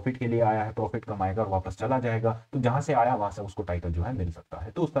पर प्रॉफिट के लिए आया है, प्रॉफिट कमाएगा और वापस चला जाएगा, तो जहां से आया वहां से उसको टाइटल जो है मिल सकता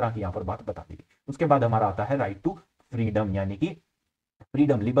है। तो उस तरह की यहाँ पर बात बता दी। उसके बाद हमारा आता है राइट टू फ्रीडम, यानी कि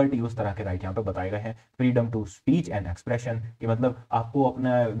फ्रीडम, लिबर्टी, उस तरह के राइट यहाँ पे बताए गए हैं। Freedom to speech and expression, कि मतलब आपको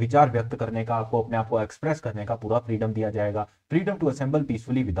अपना विचार व्यक्त करने का, आपको अपने आप को एक्सप्रेस करने का पूरा फ्रीडम दिया जाएगा। Freedom to assemble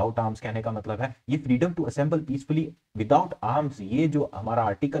peacefully without arms, कहने का मतलब है ये freedom to assemble peacefully without arms, ये जो हमारा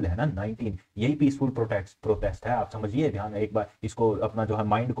आर्टिकल है ना 19, यही पीसफुल प्रोटेस्ट है। आप समझिए, ध्यान एक बार इसको अपना जो है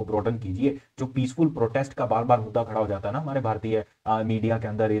माइंड को ब्रॉडन कीजिए। जो पीसफुल प्रोटेस्ट का बार बार मुद्दा खड़ा हो जाता है ना हमारे भारतीय मीडिया के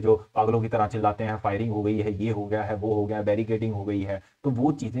अंदर, ये जो पागलों की तरह चिल्लाते हैं फायरिंग हो गई है, ये हो गया है, वो हो गया, बैरिकेडिंग हो गई है, तो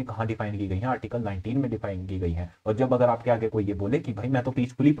वो चीजें कहाँ डिफाइन की गई हैं, आर्टिकल 19 में डिफाइन की गई हैं। और जब अगर आपके आगे कोई ये बोले कि भाई मैं तो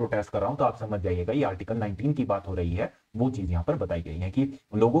पीसफुली प्रोटेस्ट कर रहा हूं, तो आप समझ जाइएगा ये आर्टिकल 19 की बात हो रही है। वो चीज यहाँ पर बताई गई है कि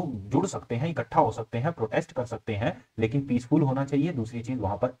लोगों जुड़ सकते हैं, इकट्ठा हो सकते हैं, प्रोटेस्ट कर सकते हैं, लेकिन पीसफुल होना चाहिए। दूसरी चीज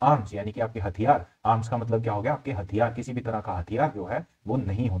वहां पर आर्म्स, यानी कि आपके हथियार, आर्म्स का मतलब क्या हो गया, आपके हथियार, किसी भी तरह का हथियार जो है वो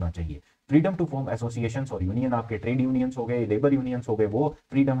नहीं होना चाहिए। फ्रीडम टू फॉर्म एसोसिएशंस और यूनियन, आपके ट्रेड यूनियंस हो गए, लेबर यूनियंस हो गए, वो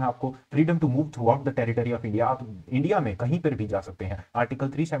फ्रीडम है आपको। Freedom to move through out the territory of India, आप इंडिया में कहीं पर भी जा सकते हैं। आर्टिकल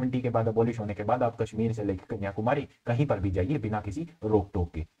 370 के बाद अबॉलिश होने के बाद आप कश्मीर से लेकर कन्याकुमारी कहीं पर भी जाइए बिना किसी रोक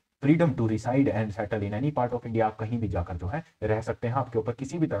टोक के। Freedom to reside and settle in any part of India, आप कहीं भी जाकर जो है रह सकते हैं, आपके ऊपर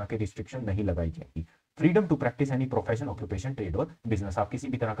किसी भी तरह की रिस्ट्रिक्शन नहीं लगाई जाएगी। Freedom to practice any profession, occupation, trade और बिजनेस, आप किसी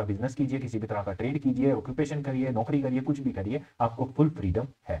भी तरह का बिजनेस कीजिए, किसी भी तरह का ट्रेड कीजिए, ऑक्यूपेशन करिए, नौकरी करिए, कुछ भी करिए, आपको फुल फ्रीडम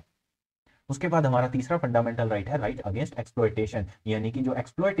है। उसके बाद हमारा तीसरा फंडामेंटल राइट है राइट अगेंस्ट एक्सप्लॉयटेशन, यानी कि जो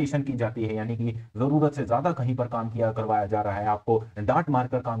एक्सप्लॉयटेशन की जाती है, यानी कि जरूरत से ज्यादा कहीं पर काम किया करवाया जा रहा है, आपको डांट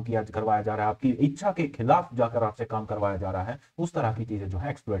मारकर काम किया करवाया जा रहा है, आपकी इच्छा के खिलाफ जाकर आपसे काम करवाया जा रहा है, उस तरह की चीजें जो है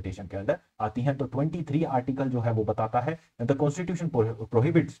एक्सप्लॉयटेशन के अंदर आती हैं। तो 23 आर्टिकल जो है वो बताता है the constitution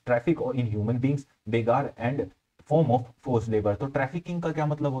prohibits traffic in human beings, बेगार and form of force labour. तो ट्रैफिकिंग का क्या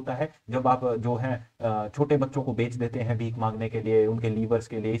मतलब होता है, जब आप जो है छोटे बच्चों को बेच देते हैं भीख मांगने के लिए, उनके लीवर्स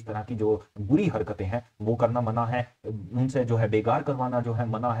के लिए, इस तरह की जो बुरी हरकतें हैं वो करना मना है। उनसे जो है बेगार करवाना जो है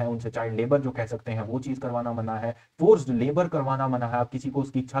मना है, उनसे चाइल्ड लेबर जो कह सकते हैं वो चीज करवाना मना है, फोर्स्ड लेबर करवाना मना है। आप किसी को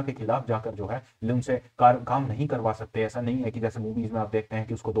उसकी इच्छा के खिलाफ जाकर जो है उनसे काम नहीं करवा सकते। ऐसा नहीं है कि जैसे मूवीज में आप देखते हैं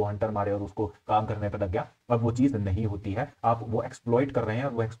कि उसको 2 हंटर मारे और उसको काम करने पर लग गया, और वो चीज नहीं होती है। आप वो एक्सप्लॉइट कर रहे हैं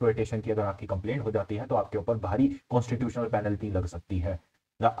और वो एक्सप्लॉइटेशन की अगर आपकी कंप्लेंट हो जाती है तो आपके ऊपर भारी कॉन्स्टिट्यूशनल पेनल्टी लग सकती है।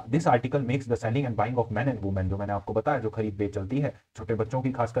 This article makes the selling and buying of man and women, जो मैंने आपको बताया जो खरीद बेच चलती है, छोटे बच्चों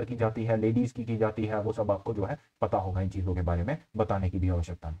की खासकर की जाती है, लेडीज की जाती है, वो सब आपको जो है पता होगा, इन चीजों के बारे में बताने की भी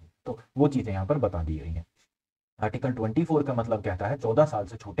आवश्यकता नहीं। तो वो चीजें यहाँ पर बता दी गई हैं। आर्टिकल 24 का मतलब कहता है 14 साल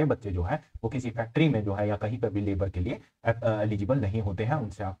से छोटे बच्चे जो है वो किसी फैक्ट्री में जो है या कहीं पर भी लेबर के लिए एलिजिबल नहीं होते हैं,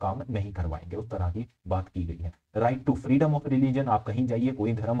 उनसे आप काम नहीं करवाएंगे, उस तरह की बात की गई है। Right to freedom of religion, आप कहीं जाइए,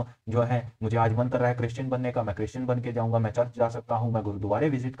 कोई धर्म जो है, मुझे आज मन कर रहा है क्रिश्चियन बनने का, मैं क्रिश्चियन बन के जाऊंगा, मैं चर्च जा सकता हूँ, मैं गुरुद्वारे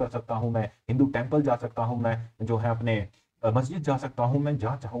विजिट कर सकता हूँ, मैं हिंदू टेम्पल जा सकता हूँ, मैं जो है अपने मस्जिद जा सकता हूँ, मैं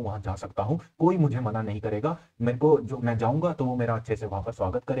जहाँ चाहूँ वहाँ जा सकता हूँ, कोई मुझे मना नहीं करेगा। मेरे को जो मैं जाऊँगा तो वो मेरा अच्छे से वहाँ पर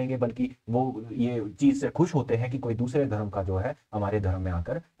स्वागत करेंगे, बल्कि वो ये चीज़ से खुश होते हैं कि कोई दूसरे धर्म का जो है हमारे धर्म में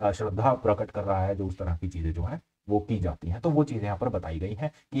आकर श्रद्धा प्रकट कर रहा है, जो उस तरह की चीज़ें जो हैं वो की जाती हैं। तो वो चीज़ें यहाँ पर बताई गई हैं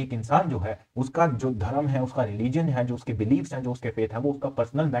कि एक इंसान जो है, उसका जो धर्म है, उसका रिलीजन है, जो उसके बिलीफ्स हैं, जो उसके फेथ है, वो उसका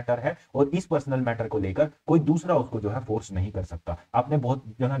पर्सनल मैटर है, और इस पर्सनल मैटर को लेकर कोई दूसरा उसको जो है फोर्स नहीं कर सकता। आपने बहुत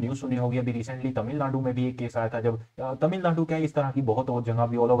जगह न्यूज़ सुनी होगी, अभी रिसेंटली तमिलनाडु में भी एक केस आया था, जब तमिलनाडु क्या इस तरह की बहुत और जगह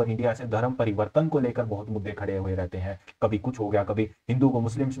भी ऑल ओवर इंडिया से धर्म परिवर्तन को लेकर बहुत मुद्दे खड़े हुए रहते हैं। कभी कुछ हो गया, कभी हिंदू को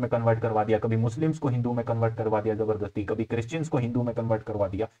मुस्लिम्स में कन्वर्ट करवा दिया, कभी मुस्लिम्स को हिंदू में कन्वर्ट करवा दिया जबरदस्ती, कभी क्रिश्चियंस को हिंदू में कन्वर्ट करवा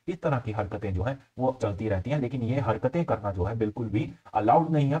दिया। इस तरह की हरकतें जो है वो चलती रहती हैं, लेकिन ये हरकतें करना जो है बिल्कुल भी अलाउड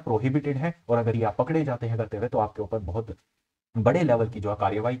नहीं है, प्रोहिबिटेड है। और अगर ये आप पकड़े जाते हैं करते हुए तो आपके ऊपर बहुत बड़े लेवल की जो है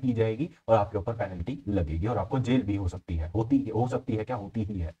कार्रवाई की जाएगी, और आपके ऊपर पेनल्टी लगेगी, और आपको जेल भी हो सकती है, हो सकती है, क्या होती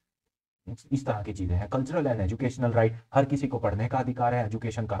ही है। इस तरह की चीजें हैं। कल्चरल एंड एजुकेशनल राइट, हर किसी को पढ़ने का अधिकार है,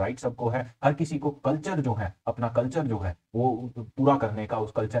 एजुकेशन का राइट सबको है। हर किसी को कल्चर जो है, अपना कल्चर जो है वो पूरा करने का,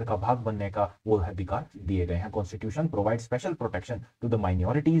 उस कल्चर का भाग बनने का वो अधिकार दिए गए हैं। Constitution provide special protection to the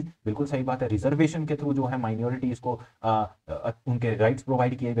minorities, बिल्कुल सही बात है। रिजर्वेशन के थ्रू जो है माइनॉरिटीज को उनके राइट्स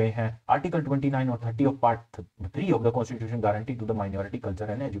प्रोवाइड किए गए हैं। आर्टिकल 29 और 30 of part 3 of the constitution guarantee to the minority culture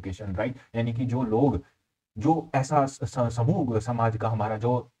and education right, यानी कि जो लोग, जो ऐसा समूह समाज का हमारा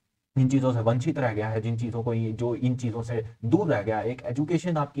जो इन चीज़ों से वंचित रह गया है, जिन चीज़ों को जो इन चीज़ों से दूर रह गया है, एक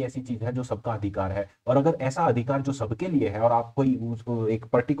एजुकेशन आपकी ऐसी चीज़ है जो सबका अधिकार है। और अगर ऐसा अधिकार जो सबके लिए है, और आप कोई उसको एक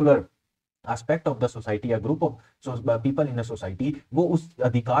particular aspect of the society या group of people in a society वो उस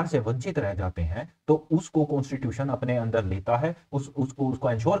अधिकार से वंचित रह जाते हैं, तो उसको कॉन्स्टिट्यूशन अपने अंदर लेता है, उसको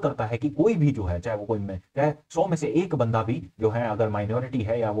एंश्योर करता है कि कोई भी जो है, चाहे वो कोई में चाहे 100 में से एक बंदा भी जो है अगर माइनॉरिटी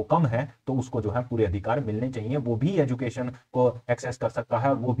है या वो कम है, तो उसको जो है पूरे अधिकार मिलने चाहिए। वो भी एजुकेशन को एक्सेस कर सकता है,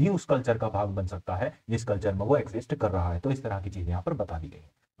 और वो भी उस कल्चर का भाग बन सकता है जिस कल्चर में वो एग्जिस्ट कर रहा है। तो इस तरह की चीजें यहाँ पर बता दी गई है।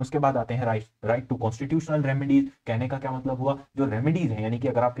 उसके बाद आते हैं राइट टू कॉन्स्टिट्यूशनल रेमेडीज। कहने का क्या मतलब हुआ, जो रेमेडीज है, यानी कि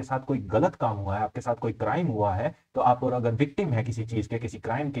अगर आपके साथ कोई गलत काम हुआ है, आपके साथ कोई क्राइम हुआ है, तो आप, और अगर विक्टिम है किसी चीज के, किसी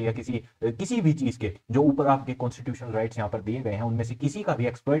क्राइम के, या किसी भी चीज के जो ऊपर आपके कॉन्स्टिट्यूशनल राइट्स यहाँ पर दिए गए हैं, उनमें से किसी का भी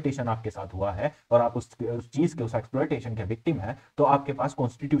एक्सप्लॉयटेशन आपके साथ हुआ है, और आप उस चीज के, उस एक्सप्लॉयटेशन के विक्टिम है, तो आपके पास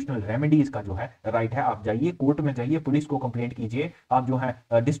कॉन्स्टिट्यूशनल रेमेडीज का जो है राइट है। आप जाइए कोर्ट में, जाइए पुलिस को कंप्लेंट कीजिए, आप जो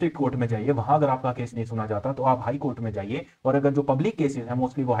है डिस्ट्रिक्ट कोर्ट में जाइए, वहां अगर आपका केस नहीं सुना जाता तो आप हाई कोर्ट में जाइए। और अगर जो पब्लिक केसेस हैं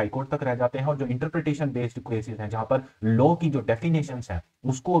मोस्टली वो हाई कोर्ट तक रह जाते हैं, और जो इंटरप्रिटेशन बेस्ड केसेस हैं, जहां पर लॉ की जो डेफिनेशंस हैं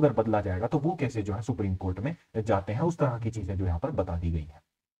उसको अगर बदला जाएगा, तो वो केसेस जो है सुप्रीम कोर्ट में जाते हैं। उस तरह की चीजें जो यहाँ पर बता दी गई हैं।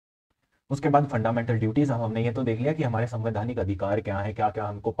 उसके बाद फंडामेंटल ड्यूटीज, हमने ये तो देख लिया कि हमारे संवैधानिक अधिकार क्या है, क्या क्या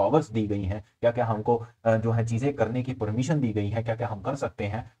हमको पावर्स दी गई हैं, क्या क्या हमको जो है चीजें करने की परमिशन दी गई है, क्या क्या हम कर सकते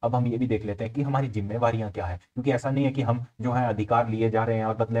हैं। अब हम ये भी देख लेते हैं कि हमारी जिम्मेवारियां क्या है, क्योंकि ऐसा नहीं है कि हम जो है अधिकार लिए जा रहे हैं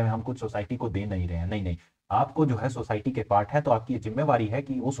और बदले में हम कुछ सोसाइटी को दे नहीं रहे हैं। नहीं नहीं, आपको जो है सोसाइटी के पार्ट है, तो आपकी ये जिम्मेवारी है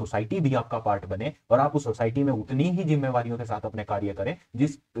कि वो सोसाइटी भी आपका पार्ट बने, और आप उस सोसाइटी में उतनी ही जिम्मेवारियों के साथ अपने कार्य करें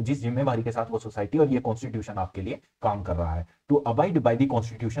जिस जिस जिम्मेवारी के साथ वो सोसाइटी और ये कॉन्स्टिट्यूशन आपके लिए काम कर रहा है। To abide by the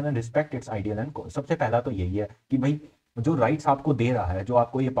constitution and respect it's ideal and, सबसे पहला तो यही है कि भाई जो राइट्स आपको दे रहा है, जो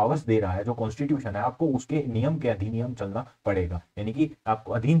आपको ये पावर्स दे रहा है, जो कॉन्स्टिट्यूशन है, आपको उसके नियम के अधिनियम चलना पड़ेगा, यानी कि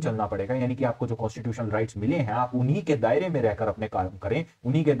आपको अधीन चलना पड़ेगा। यानी कि आपको जो कॉन्स्टिट्यूशनल राइट्स मिले हैं, आप उन्हीं के दायरे में रहकर अपने काम करें,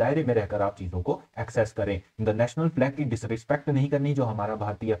 उन्हीं के दायरे में रहकर आप चीजों को एक्सेस करें। द नेशनल फ्लैग की डिसरिस्पेक्ट नहीं करनी, जो हमारा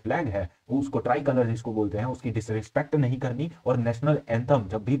भारतीय फ्लैग है उसको ट्राई कलर जिसको बोलते हैं, उसकी डिसरिस्पेक्ट नहीं करनी। और नेशनल एंथम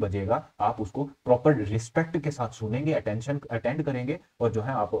जब भी बजेगा आप उसको प्रॉपर रिस्पेक्ट के साथ सुनेंगे, अटेंशन अटेंड करेंगे, और जो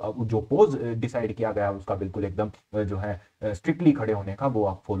है आप जो पोज डिसाइड किया गया है उसका बिल्कुल एकदम जो है स्ट्रिक्टली खड़े होने का वो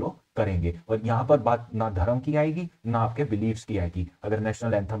आप फॉलो करेंगे। और यहाँ पर बात ना धर्म की आएगी ना आपके बिलीफ्स की आएगी। अगर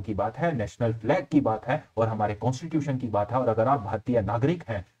नेशनल एंथम की बात है, नेशनल फ्लैग की बात है, और हमारे कॉन्स्टिट्यूशन की बात है, और अगर आप भारतीय नागरिक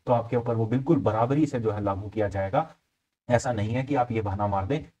हैं तो आपके ऊपर वो बिल्कुल बराबरी से जो है लागू किया जाएगा। ऐसा नहीं है कि आप ये बहाना मार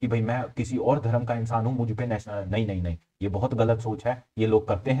दें कि भाई मैं किसी और धर्म का इंसान हूं, मुझ पे नेशनल, नहीं नहीं नहीं, ये बहुत गलत सोच है। ये लोग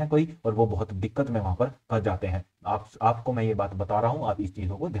करते हैं कोई, और वो बहुत दिक्कत में वहां पर फंस जाते हैं। आपको मैं ये बात बता रहा हूं, आप इस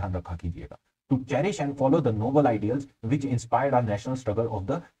चीजों को ध्यान रखा कीजिएगा। To cherish and follow the Nobel ideals which inspired our national struggle of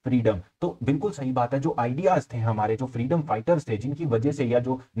the freedom. तो बिल्कुल सही बात है, जो आइडियाज थे हमारे, जो फ्रीडम फाइटर्स थे, जिनकी वजह से, या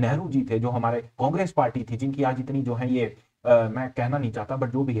जो नेहरू जी थे, जो हमारे कांग्रेस पार्टी थी, जिनकी आज इतनी जो है ये मैं कहना नहीं चाहता, बट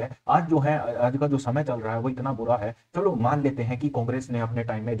जो भी है आज जो है, आज का जो समय चल रहा है वो इतना बुरा है। चलो मान लेते हैं कि कांग्रेस ने अपने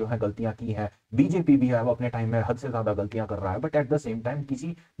टाइम में जो है गलतियां की हैं, बीजेपी भी है वो अपने टाइम में हद से ज्यादा गलतियां कर रहा है, but at the same time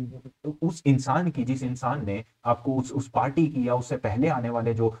किसी उस इंसान की, जिस इंसान ने आपको उस पार्टी की, या उससे पहले आने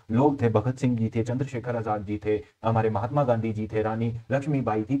वाले जो लोग थे, भगत सिंह जी थे, चंद्रशेखर आजाद जी थे, हमारे महात्मा गांधी जी थे, रानी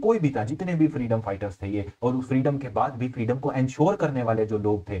लक्ष्मीबाई थी, कोई भी था, जितने भी फ्रीडम फाइटर्स थे ये, और उस फ्रीडम के बाद भी फ्रीडम को एंश्योर करने वाले जो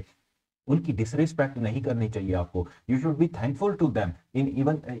लोग थे, उनकी डिसरिस्पेक्ट नहीं करनी चाहिए आपको। You should be thankful to them in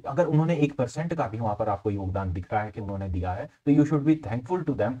even, अगर उन्होंने 1% का भी वहां पर आपको योगदान दिख रहा है कि उन्होंने दिया है, तो you should be thankful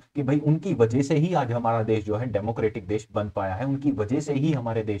to them कि भाई उनकी वजह से ही आज हमारा देश जो है डेमोक्रेटिक देश बन पाया है, उनकी वजह से ही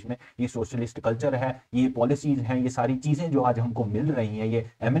हमारे देश में ये सोशलिस्ट कल्चर है, ये पॉलिसीज हैं, ये सारी चीजें जो आज हमको मिल रही हैं, ये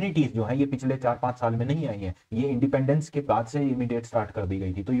एमिनिटीज जो है ये पिछले 4-5 साल में नहीं आई हैं, ये इंडिपेंडेंस के बाद से इमीडिएट स्टार्ट कर दी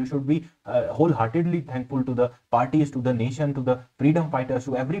गई थी। तो you should be whole heartedly थैंकफul to the parties, to the nation, to the freedom fighters,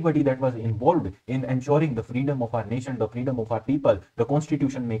 to everybody that was involved in ensuring the freedom of our nation, the freedom of our people, the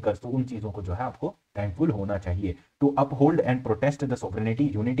constitution makers। तो उन चीजों को जो है आपको thankful होना चाहिए। To uphold and protest the sovereignty,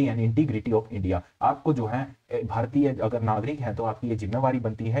 unity and integrity of India. आपको जो है भारतीय अगर नागरिक हैं तो आपकी ये जिम्मेवारी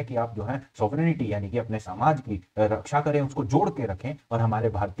बनती है कि आप जो है सोवरेनिटी यानी कि अपने समाज की रक्षा करें, उसको जोड़ के रखें, और हमारे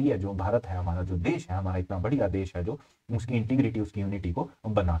भारतीय जो भारत है, हमारा जो देश है, हमारा इतना बढ़िया देश है, जो उसकी इंटीग्रिटी, उसकी यूनिटी को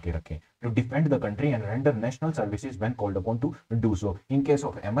बना के रखें। To defend the country and render national services when called upon two do so in case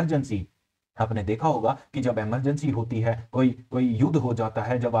of emergency. आपने देखा होगा कि जब इमरजेंसी होती है, कोई कोई युद्ध हो जाता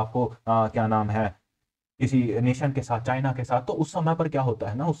है, जब आपको क्या नाम है किसी नेशन के साथ, चाइना के साथ, तो उस समय पर क्या होता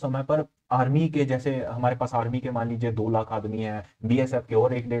है ना, उस समय पर आर्मी के, जैसे हमारे पास आर्मी के मान लीजिए 2 लाख आदमी हैं, बीएसएफ के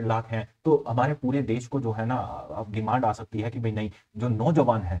और 1-1.5 लाख हैं, तो हमारे पूरे देश को जो है ना अब डिमांड आ सकती है कि भाई नहीं, जो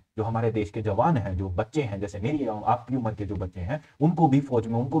नौजवान हैं, जो हमारे देश के जवान हैं, जो बच्चे हैं, जैसे मेरी आपकी उम्र के जो बच्चे हैं, उनको भी फौज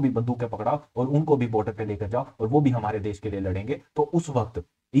में, उनको भी बंदूकें पकड़ाओ और उनको भी बॉर्डर पे लेकर जाओ, और वो भी हमारे देश के लिए लड़ेंगे। तो उस वक्त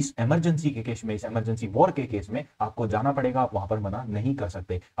इस इमरजेंसी के केस में, इस इमरजेंसी वॉर के केस में आपको जाना पड़ेगा, आप वहां पर मना नहीं कर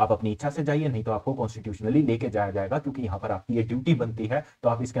सकते। आप अपनी इच्छा से जाइए, नहीं तो आपको कॉन्स्टिट्यूशनली लेके जाया जाएगा, क्योंकि यहाँ पर आपकी ये ड्यूटी बनती है। तो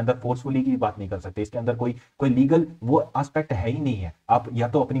आप इसके अंदर फोर्सफुली की बात नहीं कर सकते, इसके अंदर कोई कोई लीगल वो एस्पेक्ट है ही नहीं है। आप या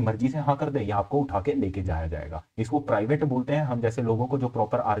तो अपनी मर्जी से हाँ कर दे, या आपको उठा के लेके जाया जाएगा। इसको प्राइवेट बोलते हैं, हम जैसे लोगों को जो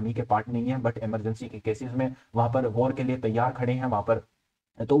प्रॉपर आर्मी के पार्ट नहीं है, बट इमरजेंसी के केसेस में वहां पर वॉर के लिए तैयार खड़े हैं वहां पर,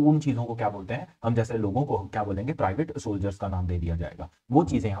 तो उन चीजों को क्या बोलते हैं, हम जैसे लोगों को क्या बोलेंगे, प्राइवेट सोल्जर्स का नाम दे दिया जाएगा। वो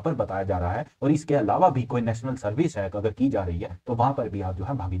चीजें यहाँ पर बताया जा रहा है। और इसके अलावा भी कोई नेशनल सर्विस है अगर की जा रही है, तो वहां पर भी आप जो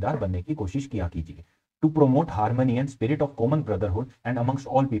है भागीदार बनने की कोशिश किया कीजिए। To promote harmony and spirit of common brotherhood and amongst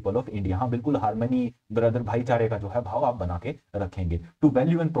all people of India. हाँ बिल्कुल, हार्मनी, ब्रदर, भाईचारे का जो है भाव आप बना के रखेंगे। To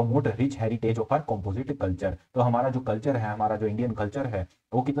value and promote rich heritage of are composite culture. तो हमारा जो कल्चर है, हमारा जो इंडियन कल्चर है,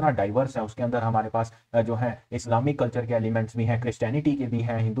 वो कितना डाइवर्स है। उसके अंदर हमारे पास जो है इस्लामिक कल्चर के एलिमेंट्स भी हैं, क्रिश्चियनिटी के भी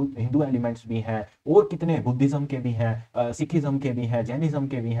हैं, हिंदू एलिमेंट्स भी हैं, और कितने बुद्धिज्म के भी हैं, सिखिज्म के भी हैं, जैनिज्म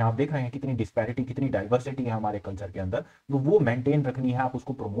के भी हैं। आप देख रहे हैं कितनी डिस्पैरिटी, कितनी डाइवर्सिटी है हमारे कल्चर के अंदर। तो वो मेंटेन रखनी है, आप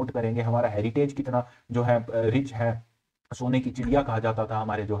उसको प्रमोट करेंगे। हमारा हेरिटेज कितना जो है रिच है, सोने की चिड़िया कहा जाता था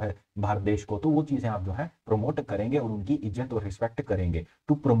हमारे जो है भारत देश को, तो वो चीजें आप जो है प्रमोट करेंगे और उनकी इज्जत और रिस्पेक्ट करेंगे।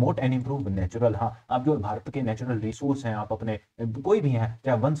 To promote and improve natural, हाँ आप जो भारत के नेचुरल रिसोर्स हैं, आप अपने कोई भी हैं,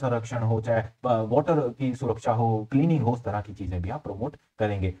 चाहे वन संरक्षण हो, चाहे वाटर की सुरक्षा हो, क्लीनिंग हो, उस तरह की चीजें भी आप प्रमोट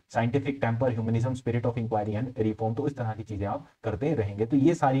करेंगे। Scientific temper, humanism, spirit of inquiry and reform, तो इस तरह की चीजें आप करते रहेंगे। तो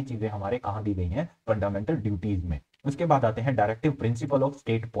ये सारी चीजें हमारे कहाँ दी गई हैं, फंडामेंटल ड्यूटीज में। उसके बाद आते हैं directive principle of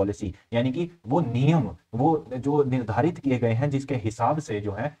state policy, यानी कि वो नियम, वो जो निर्धारित किए गए हैं जिसके हिसाब से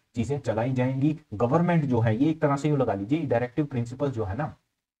जो है चीजें चलाई जाएंगी। गवर्नमेंट जो है, ये एक तरह से यूं लगा लीजिए, डायरेक्टिव प्रिंसिपल जो है ना,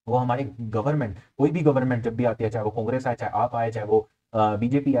 वो हमारे गवर्नमेंट, कोई भी गवर्नमेंट जब भी आती है, चाहे वो कांग्रेस आए, चाहे आप आए, चाहे वो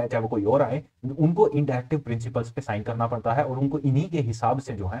बीजेपी आए, चाहे वो कोई और आए, उनको इन डायरेक्टिव प्रिंसिपल्स पे साइन करना पड़ता है, और उनको इन्हीं के हिसाब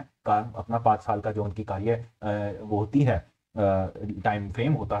से जो है अपना 5 साल का जो उनकी कार्य वो होती है, टाइम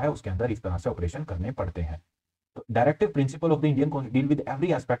फ्रेम होता है, उसके अंदर इस तरह से ऑपरेशन करने पड़ते हैं। Directive principle of the Indian Constitution deal with every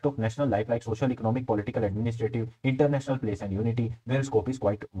aspect of national life like social, economic, political, administrative, international place and unity, where scope is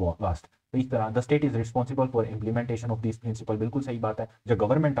quite vast। तो इस तरह the state is responsible for implementation of these principle। बिल्कुल सही बात है, जो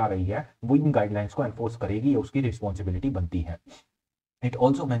government आ रही है वो इन गाइडलाइंस को एनफोर्स करेगी, उसकी रिस्पॉन्सिबिलिटी बनती है। It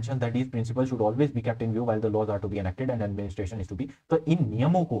also mentions that these principles should always be kept in view while the laws are to be enacted and administration is to be। तो इन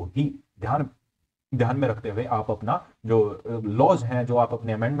नियमों को ही ध्यान में रखते हुए आप अपना जो लॉज हैं, जो आप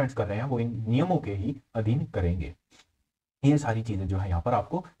अपने अमेंडमेंट्स कर रहे हैं, वो इन नियमों के ही अधीन करेंगे। ये सारी चीजें जो है यहाँ पर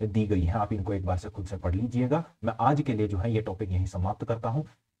आपको दी गई हैं, आप इनको एक बार से खुद से पढ़ लीजिएगा। मैं आज के लिए जो है ये टॉपिक यहीं समाप्त करता हूँ।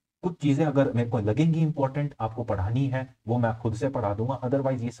 कुछ चीजें अगर मेरे को लगेंगी इंपॉर्टेंट आपको पढ़ानी है, वो मैं खुद से पढ़ा दूंगा।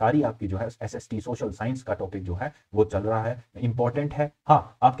 अदरवाइज ये सारी आपकी जो है एसएसटी सोशल साइंस का टॉपिक जो है वो चल रहा है, इंपॉर्टेंट है।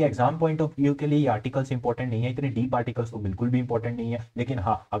 हाँ, आपके एग्जाम पॉइंट ऑफ व्यू के लिए ये आर्टिकल्स इंपॉर्टेंट नहीं है, इतने डीप आर्टिकल्स तो बिल्कुल भी इंपॉर्टेंट नहीं है। लेकिन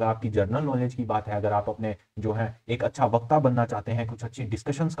हाँ, अगर आपकी जर्नल नॉलेज की बात है, अगर आप अपने जो है एक अच्छा वक्ता बनना चाहते हैं, कुछ अच्छी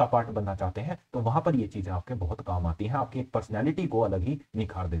डिस्कशंस का पार्ट बनना चाहते हैं, तो वहां पर ये चीजें आपके बहुत काम आती हैं, आपकी एक पर्सनैलिटी को अलग ही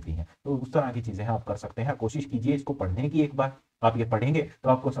निखार देती हैं। तो उस तरह की चीजें आप कर सकते हैं, कोशिश कीजिए इसको पढ़ने की एक बार। आप ये पढ़ेंगे तो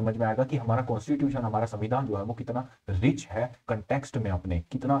आपको समझ में आएगा कि हमारा कॉन्स्टिट्यूशन, हमारा संविधान जो है वो कितना रिच है कंटेक्स्ट में अपने,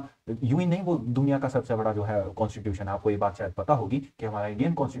 कितना यूं ही नहीं वो दुनिया का सबसे बड़ा जो है कॉन्स्टिट्यूशन है। आपको ये बात शायद पता होगी कि हमारा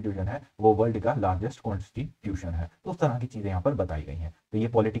इंडियन कॉन्स्टिट्यूशन है वो वर्ल्ड का लार्जेस्ट कॉन्स्टिट्यूशन है। तो उस तरह की चीजें यहाँ पर बताई गई हैं। तो ये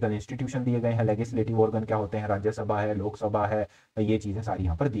पॉलिटिकल इंस्टीट्यूशन दिए गए हैं, लेजिस्लेटिव ऑर्गन क्या होते हैं, राज्यसभा है, लोकसभा है, ये चीजें सारी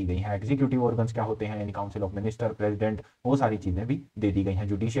यहाँ पर दी गई हैं। एग्जीक्यूटिव ऑर्गन्स क्या होते हैं, यानी काउंसिल ऑफ मिनिस्टर, प्रेसिडेंट, वो सारी चीजें भी दे दी गई हैं।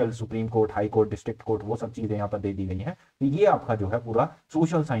 Judicial, supreme court, high court, district court, वो सब चीजें यहाँ पर दे दी गई हैं। तो ये आपका जो है पूरा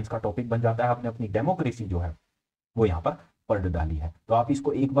सोशल साइंस का टॉपिक बन जाता है। आपने अपनी डेमोक्रेसी जो है वो यहाँ पर पढ़ डाली है। तो आप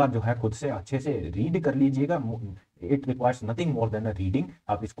इसको एक बार जो है खुद से अच्छे से रीड कर लीजिएगा। It requires nothing more than a reading.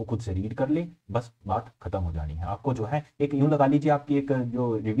 आप इसको खुद से रीड कर ले, बस बात खत्म हो जानी है। आपको जो है एक यूं लगा लीजिए, आपकी एक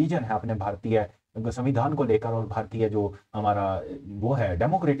जो रिवीजन है अपने भारतीय संविधान को लेकर और भारतीय जो हमारा वो है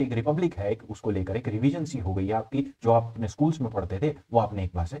डेमोक्रेटिक रिपब्लिक है एक, उसको लेकर एक रिवीजन सी हो गई है आपकी। जो आप अपने स्कूल्स में पढ़ते थे वो आपने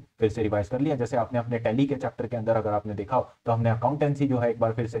एक बार से फिर से रिवाइज कर लिया। जैसे आपने अपने टैली के चैप्टर के अंदर अगर आपने देखा हो तो हमने अकाउंटेंसी जो है एक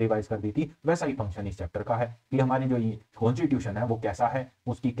बार फिर से रिवाइज कर दी थी, वैसा ही फंक्शन इस चैप्टर का है कि हमारी जो कॉन्स्टिट्यूशन है वो कैसा है,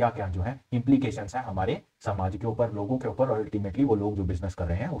 उसकी क्या क्या जो है इंप्लीकेशन है हमारे समाज के ऊपर, लोगों के ऊपर, और अल्टीमेटली वो लोग जो बिजनेस कर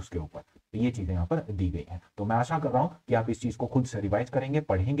रहे हैं उसके ऊपर। तो ये चीजें यहाँ पर दी गई हैं। तो मैं आशा कर रहा हूँ कि आप इस चीज को खुद से रिवाइज करेंगे,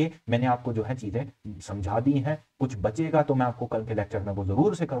 पढ़ेंगे। मैंने आपको जो है चीजें समझा दी हैं। कुछ बचेगा तो मैं आपको कल के लेक्चर में वो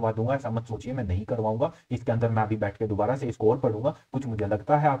जरूर से करवा दूंगा, ऐसा मत सोचिए मैं नहीं करवाऊंगा। इसके अंदर मैं अभी बैठ के दोबारा से इसको और पढ़ूंगा। कुछ मुझे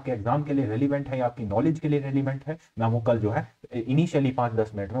लगता है आपके एग्जाम के लिए रेलिवेंट है या आपकी नॉलेज के लिए रेलिवेंट है, मैं वो कल जो है इनिशियली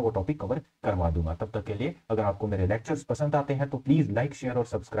 5-10 मिनट में वो टॉपिक कवर करवा दूंगा। तब तक के लिए अगर आपको मेरे लेक्चर्स पसंद आते हैं तो प्लीज लाइक, शेयर और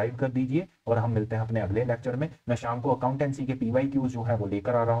सब्सक्राइब कर दीजिए। और हम मिलते हैं अपने अगले लेक्चर में। मैं शाम को अकाउंटेंसी के PYQs जो है वो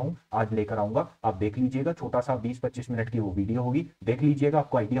लेकर आ रहा हूँ, आज लेकर आऊंगा। आप देख लीजिएगा, छोटा सा 20-25 मिनट की वो वीडियो होगी, देख लीजिएगा,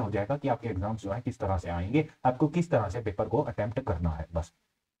 आपको आइडिया हो जाएगा कि आपके एग्जाम्स जो है किस तरह से आएंगे, आपको किस तरह से पेपर को अटेम्प्ट करना है। बस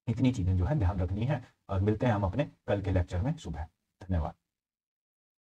इतनी चीजें जो है ध्यान रखनी है। और मिलते हैं हम अपने कल के लेक्चर में सुबह। धन्यवाद।